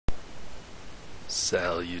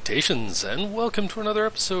Salutations, and welcome to another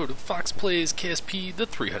episode of Foxx Plays KSP, the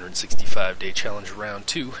 365-day challenge round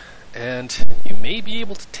 2. And you may be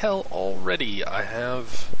able to tell already I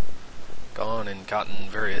have gone and gotten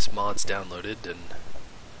various mods downloaded and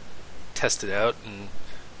tested out, and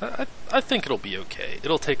I think it'll be okay.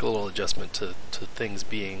 It'll take a little adjustment to things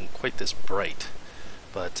being quite this bright,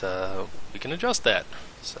 but we can adjust that.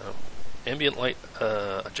 So, ambient light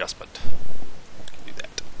adjustment. Do that.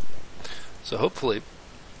 So hopefully,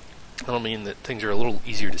 I don't mean that things are a little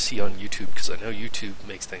easier to see on YouTube, because I know YouTube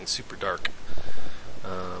makes things super dark.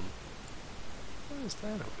 What is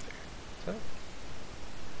that over there? Is that?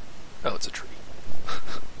 Oh, it's a tree.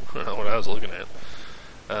 I don't know what I was looking at.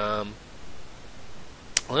 Well,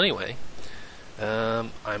 anyway,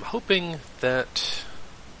 I'm hoping that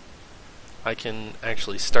I can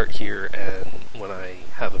actually start here, and when I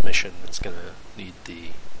have a mission that's going to need the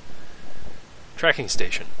tracking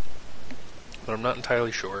station. But I'm not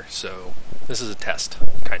entirely sure, so this is a test,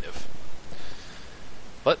 kind of.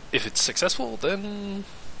 But if it's successful, then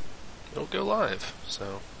it'll go live.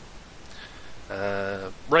 So,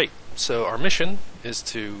 right. So our mission is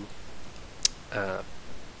to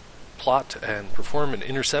plot and perform an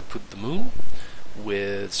intercept with the moon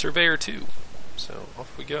with Surveyor 2. So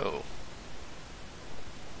off we go.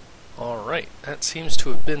 Alright, that seems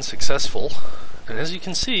to have been successful. And as you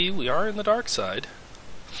can see, we are in the dark side.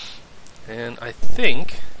 And I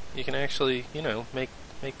think you can actually,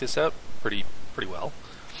 make this out pretty well.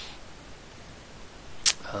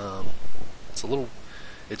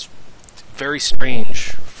 It's very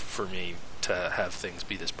strange for me to have things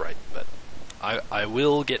be this bright, but I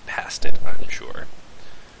will get past it, I'm sure.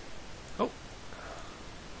 Oh,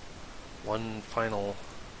 one final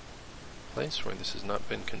place where this has not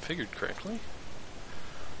been configured correctly.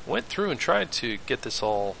 Went through and tried to get this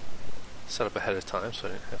all set up ahead of time, so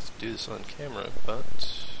I didn't have to do this on camera, but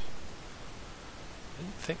I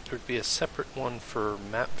didn't think there'd be a separate one for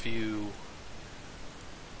map view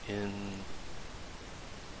I didn't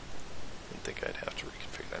think I'd have to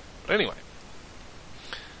reconfigure that. But anyway,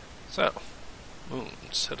 so, moon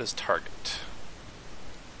set as target.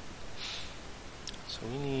 So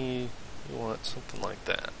we want something like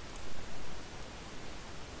that.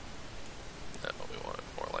 No, we want it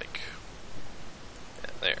more like,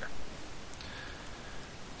 yeah, there.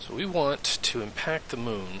 So we want to impact the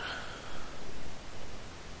moon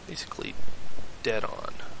basically dead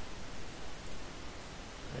on.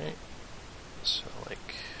 Right? So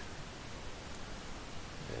like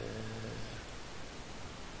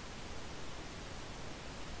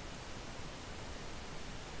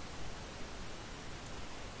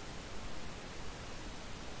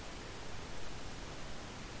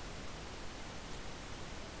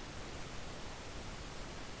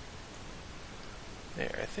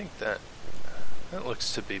there, I think that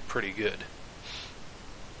looks to be pretty good.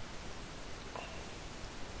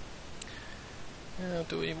 Now,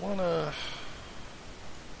 do we want to...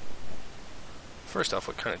 First off,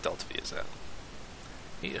 what kind of delta V is that?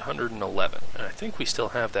 811. And I think we still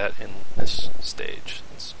have that in this stage.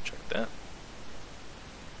 Let's check that.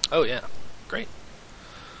 Oh yeah, great.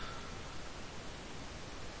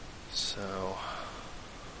 So,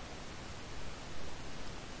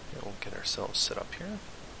 yeah, we'll get ourselves set up here.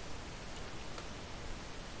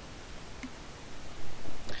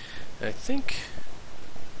 And I think...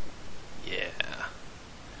 yeah,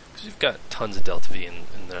 because we've got tons of delta V in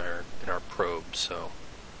our probe, so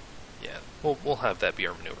yeah, we'll have that be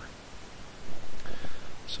our maneuver.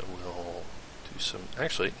 So we'll do some.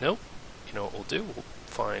 Actually, nope. You know what we'll do? We'll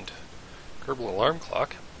find Kerbal alarm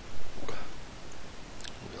clock.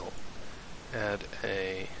 We'll add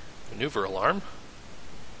a maneuver alarm.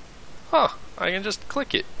 Huh! I can just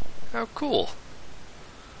click it. How cool!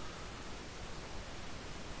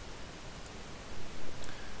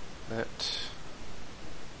 That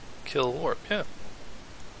kill warp, yeah.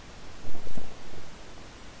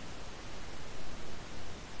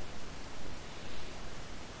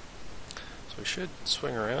 So we should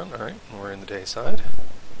swing around. Alright, we're in the day side.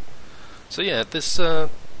 So yeah, this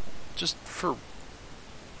just for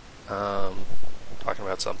talking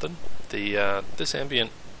about something, the this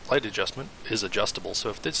ambient light adjustment is adjustable. So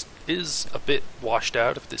if this is a bit washed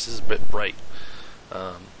out, if this is a bit bright,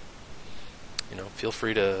 feel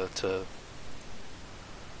free to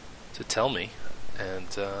tell me, and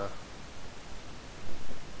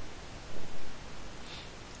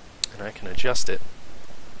I can adjust it.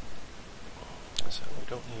 So we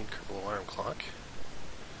don't need Kerbal alarm clock.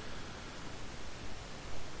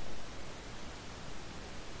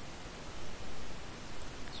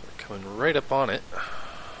 So we're coming right up on it.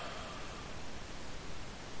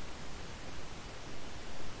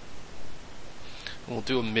 we'll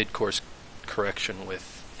do a mid-course correction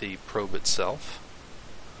with the probe itself,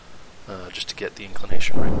 just to get the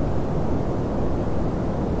inclination right.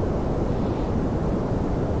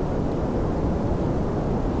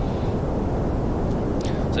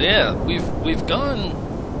 So yeah, we've gone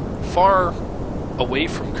far away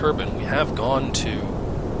from Kerbin. We have gone to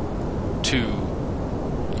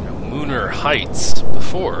Mooner Heights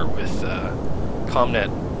before with ComNet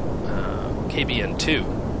KBN2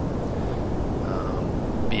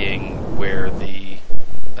 being where the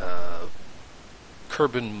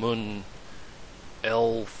Kerbin Moon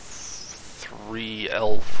L3,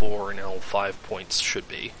 L4, and L5 points should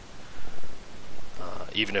be.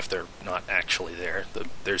 Even if they're not actually there.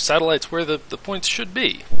 There's satellites where the points should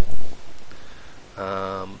be.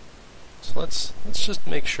 So let's just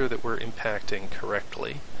make sure that we're impacting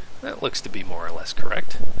correctly. That looks to be more or less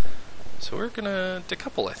correct. So we're gonna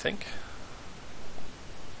decouple, I think.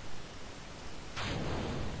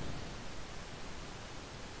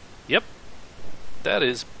 Yep, that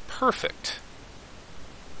is perfect.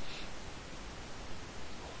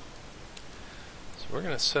 So we're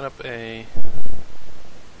gonna set up a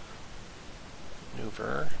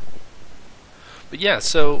maneuver. But yeah,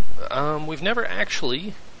 so we've never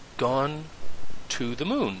actually gone to the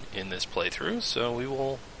moon in this playthrough, so we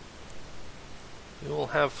will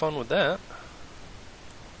have fun with that.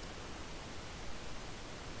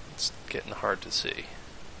 It's getting hard to see.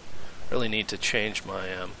 Really need to change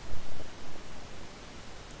my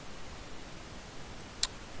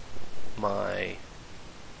my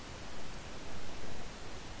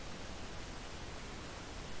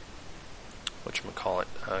whatchamacallit,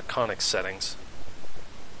 conic settings.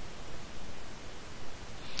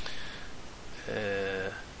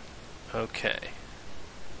 Okay.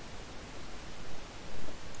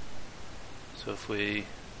 So if we...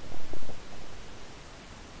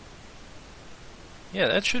 Yeah,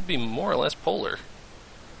 that should be more or less polar.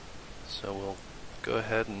 So we'll go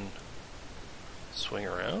ahead and swing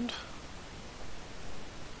around.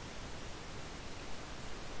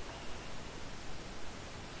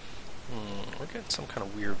 We're getting some kind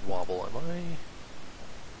of weird wobble, am I?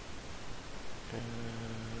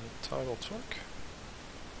 Toggle torque.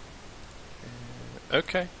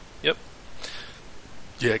 Okay, yep.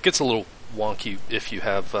 Yeah, it gets a little wonky if you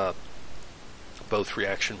have both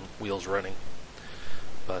reaction wheels running.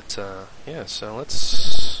 But yeah, so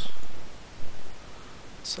let's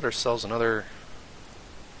set ourselves another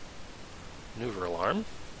maneuver alarm.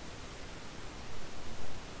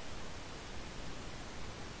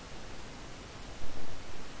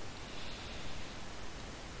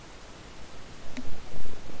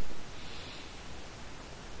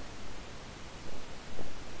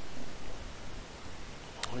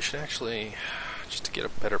 We should actually, just to get a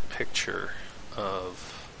better picture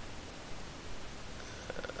of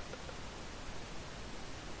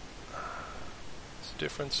is a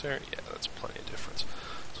difference there? Yeah, that's plenty of difference.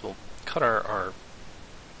 So we'll cut our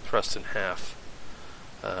thrust in half,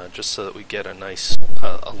 just so that we get a nice,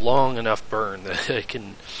 a long enough burn that it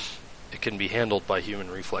can be handled by human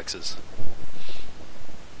reflexes.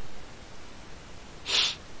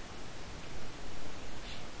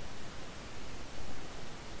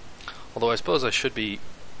 Although I suppose I should be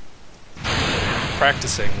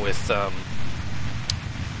practicing with the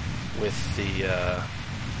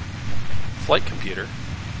flight computer.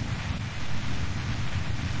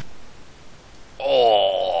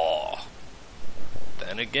 Oh,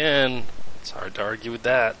 then again, it's hard to argue with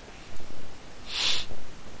that.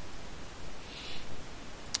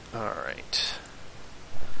 Alright.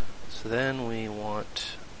 So then we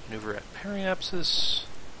want maneuver at periapsis.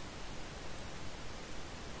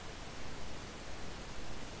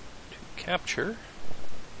 Capture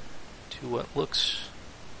to what looks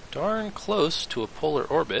darn close to a polar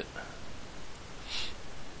orbit.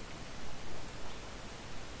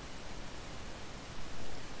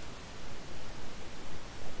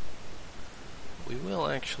 We will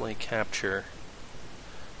actually capture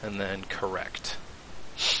and then correct.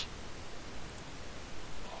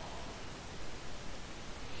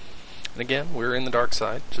 And again, we're in the dark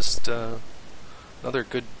side, just another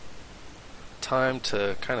good time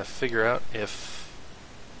to kind of figure out if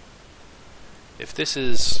this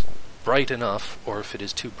is bright enough or if it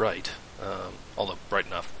is too bright, although bright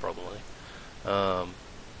enough probably, for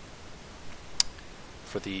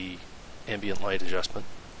the ambient light adjustment.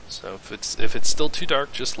 So if it's still too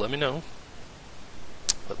dark, just let me know.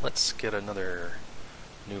 But let's get another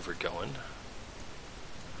maneuver going.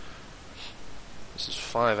 This is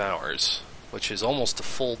 5 hours, which is almost a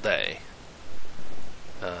full day.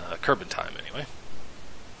 Kerbin time, anyway.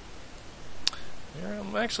 Yeah,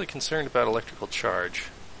 I'm actually concerned about electrical charge.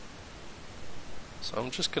 So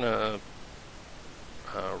I'm just going to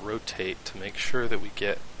rotate to make sure that we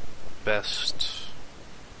get best.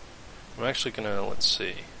 I'm actually going to, let's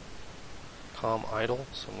see, calm idle,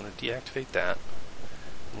 so I'm going to deactivate that.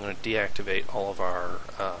 I'm going to deactivate all of our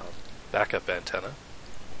backup antenna.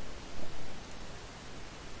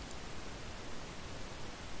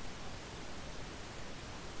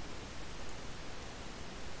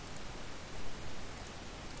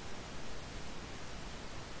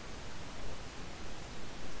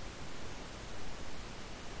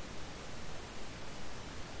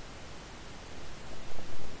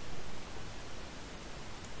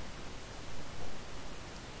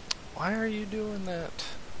 Why are you doing that?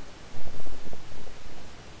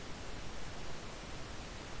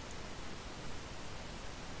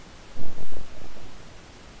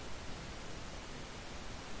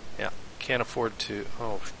 Yeah, can't afford to...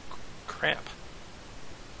 Oh, crap.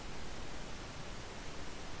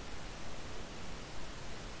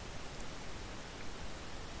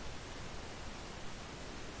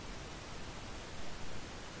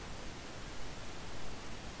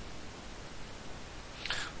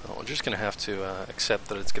 Well, we're just going to have to accept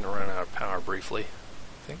that it's going to run out of power briefly,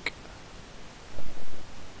 I think.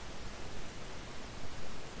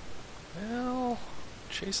 Well,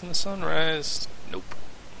 chasing the sunrise. Nope.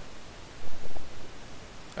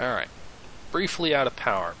 Alright. Briefly out of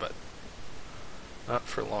power, but not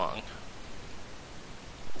for long.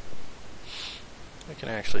 I can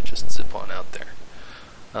actually just zip on out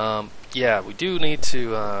there. Yeah, we do need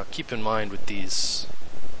to keep in mind with these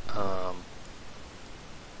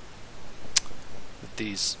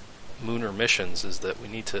lunar missions is that we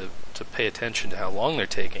need to pay attention to how long they're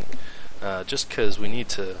taking, just because we need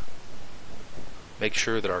to make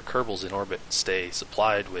sure that our Kerbals in orbit stay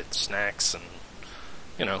supplied with snacks and,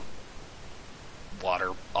 you know,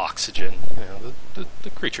 water, oxygen, you know, the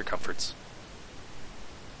creature comforts.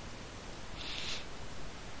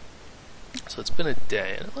 So it's been a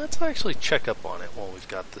day, and let's actually check up on it while we've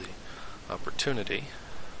got the opportunity.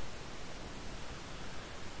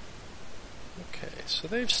 Okay, so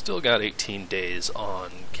they've still got 18 days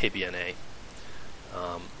on KBNA,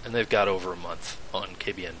 and they've got over a month on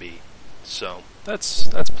KBNB, so that's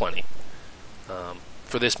plenty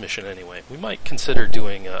for this mission anyway. We might consider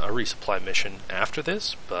doing a resupply mission after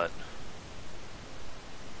this, but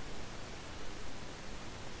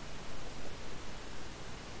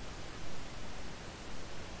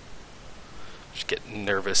just getting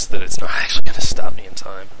nervous that it's not actually going to stop me in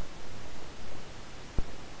time.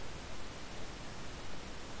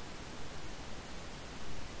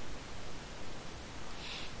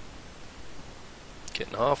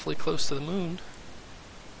 Getting awfully close to the moon.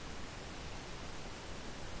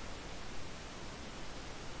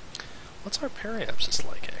 What's our periapsis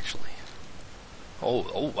like, actually?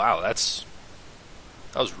 Oh wow, that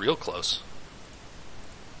was real close.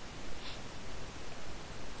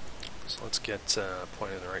 So let's get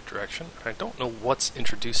pointed in the right direction. I don't know what's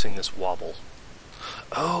introducing this wobble.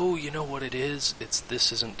 Oh, you know what it is? It's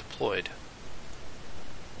this isn't deployed.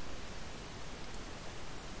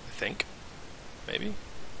 I think. Maybe.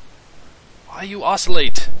 Why you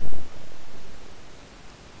oscillate?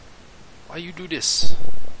 Why you do this?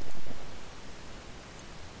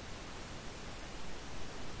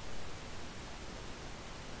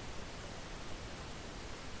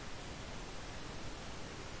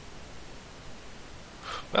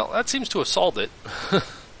 Well, that seems to have solved it. I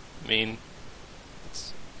mean,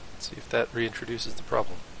 let's see if that reintroduces the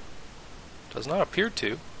problem. Does not appear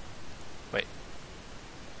to. Wait.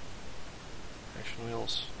 Action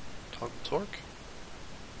wheels toggle torque.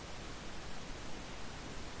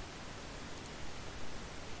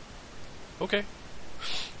 Okay.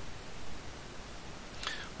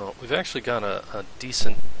 Well, we've actually got a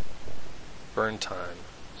decent burn time,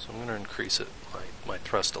 so I'm going to increase it, my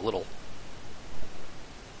thrust a little.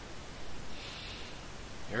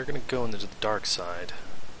 You're going to go into the dark side.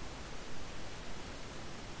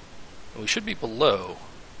 And we should be below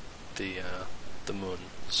the moon,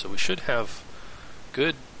 so we should have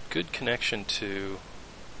good connection to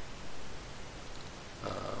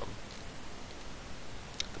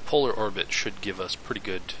the polar orbit. Should give us pretty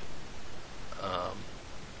good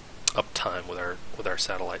uptime with our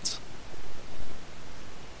satellites.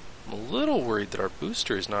 I'm a little worried that our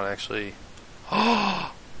booster is not actually.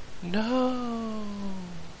 Oh no!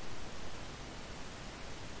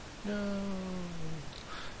 No.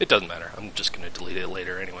 It doesn't matter. I'm just going to delete it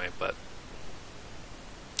later anyway, but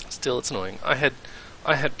still it's annoying. I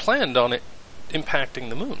had planned on it impacting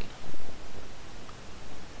the moon.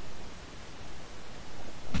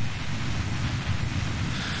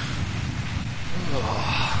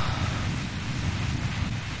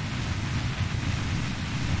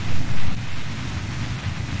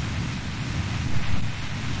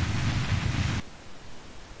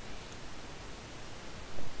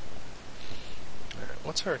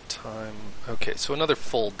 what's our time? Okay, so another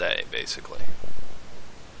full day, basically.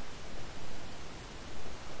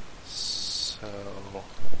 So,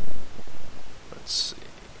 let's see.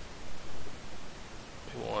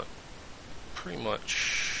 We want pretty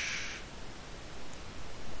much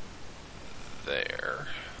there.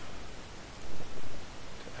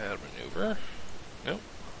 Add maneuver. Nope.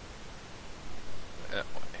 That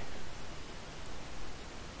way.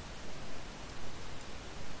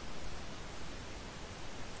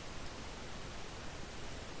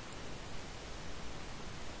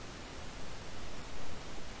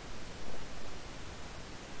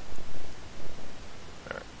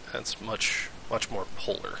 Alright, that's much more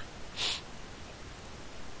polar.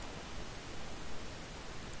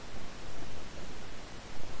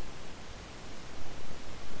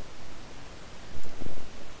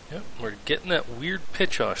 Yep, we're getting that weird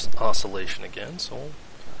pitch oscillation again, so we'll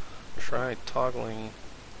try toggling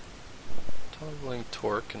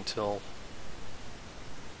torque until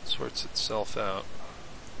it sorts itself out.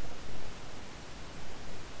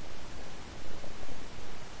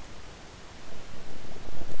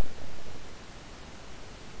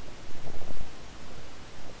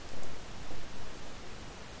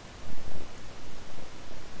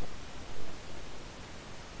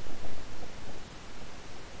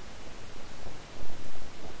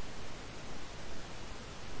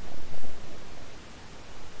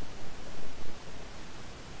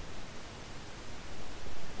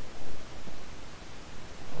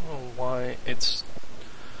 Why it's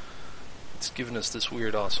giving us this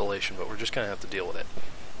weird oscillation, but we're just gonna have to deal with it.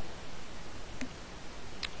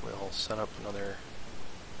 We'll set up another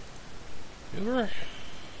maneuver.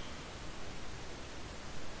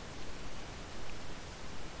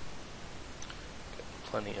 Getting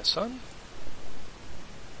plenty of sun.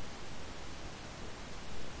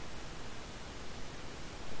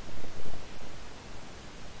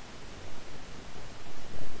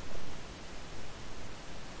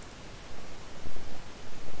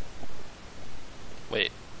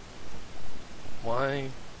 Wait.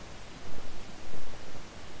 Why?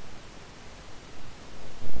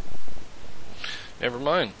 Never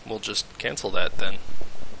mind. We'll just cancel that then.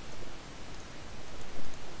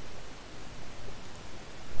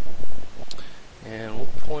 And we'll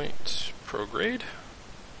point prograde.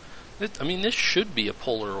 I mean, this should be a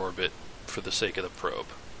polar orbit for the sake of the probe.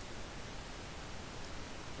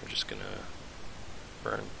 We're just gonna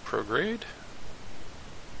burn prograde.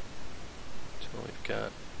 We've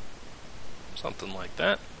got something like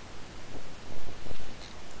that.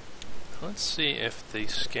 Let's see if the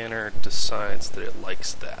scanner decides that it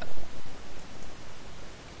likes that.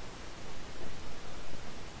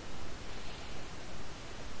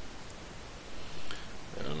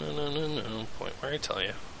 No. Point where I tell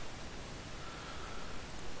you.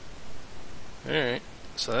 Alright,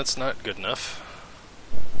 so that's not good enough.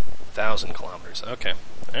 1,000 kilometers. Okay.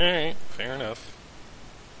 Alright, fair enough.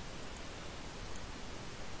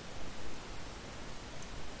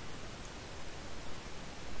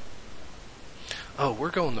 Oh,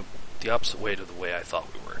 we're going the opposite way to the way I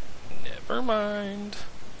thought we were. Never mind.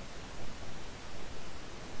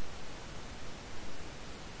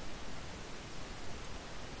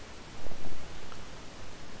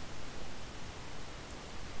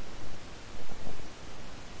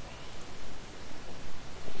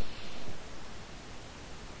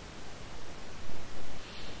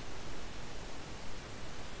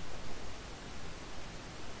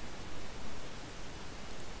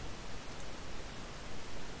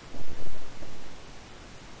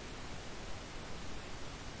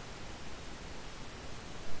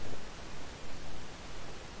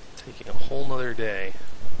 Taking a whole nother day.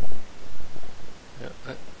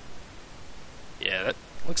 Yeah, that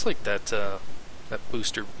looks like that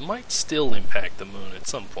booster might still impact the moon at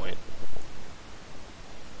some point.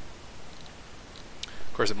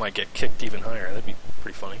 Of course, it might get kicked even higher. That'd be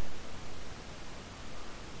pretty funny.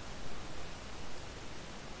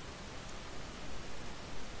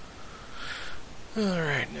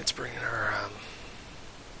 Alright, let's bring in our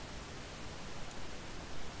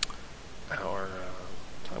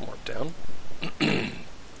time warp down.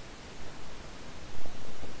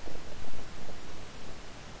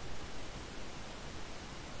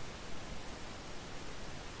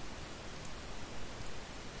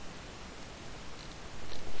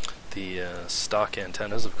 The stock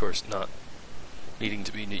antennas, of course, not needing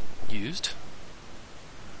to be used.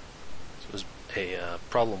 This was a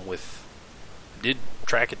problem with. I did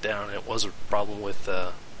track it down, and it was a problem with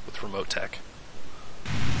remote tech.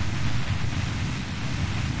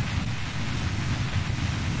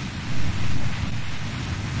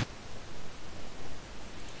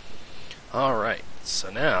 Alright, so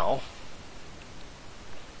now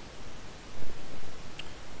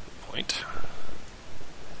point.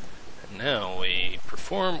 And now we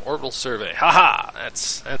perform orbital survey. Haha!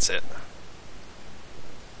 That's it.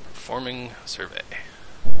 Performing survey.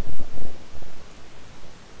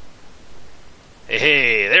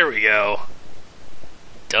 Hey, there we go.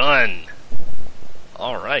 Done.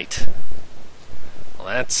 Alright. Well,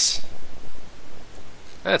 that's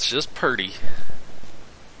just purty.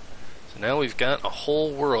 So now we've got a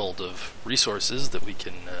whole world of resources that we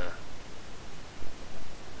can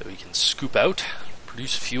scoop out,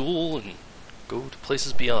 produce fuel, and go to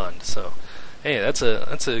places beyond. So, hey, that's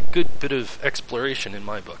a good bit of exploration in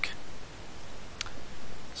my book.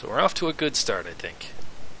 So we're off to a good start, I think.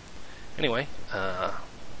 Anyway,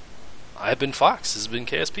 I've been Fox. This has been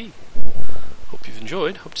KSP. Hope you've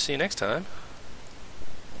enjoyed. Hope to see you next time.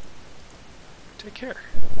 Take care.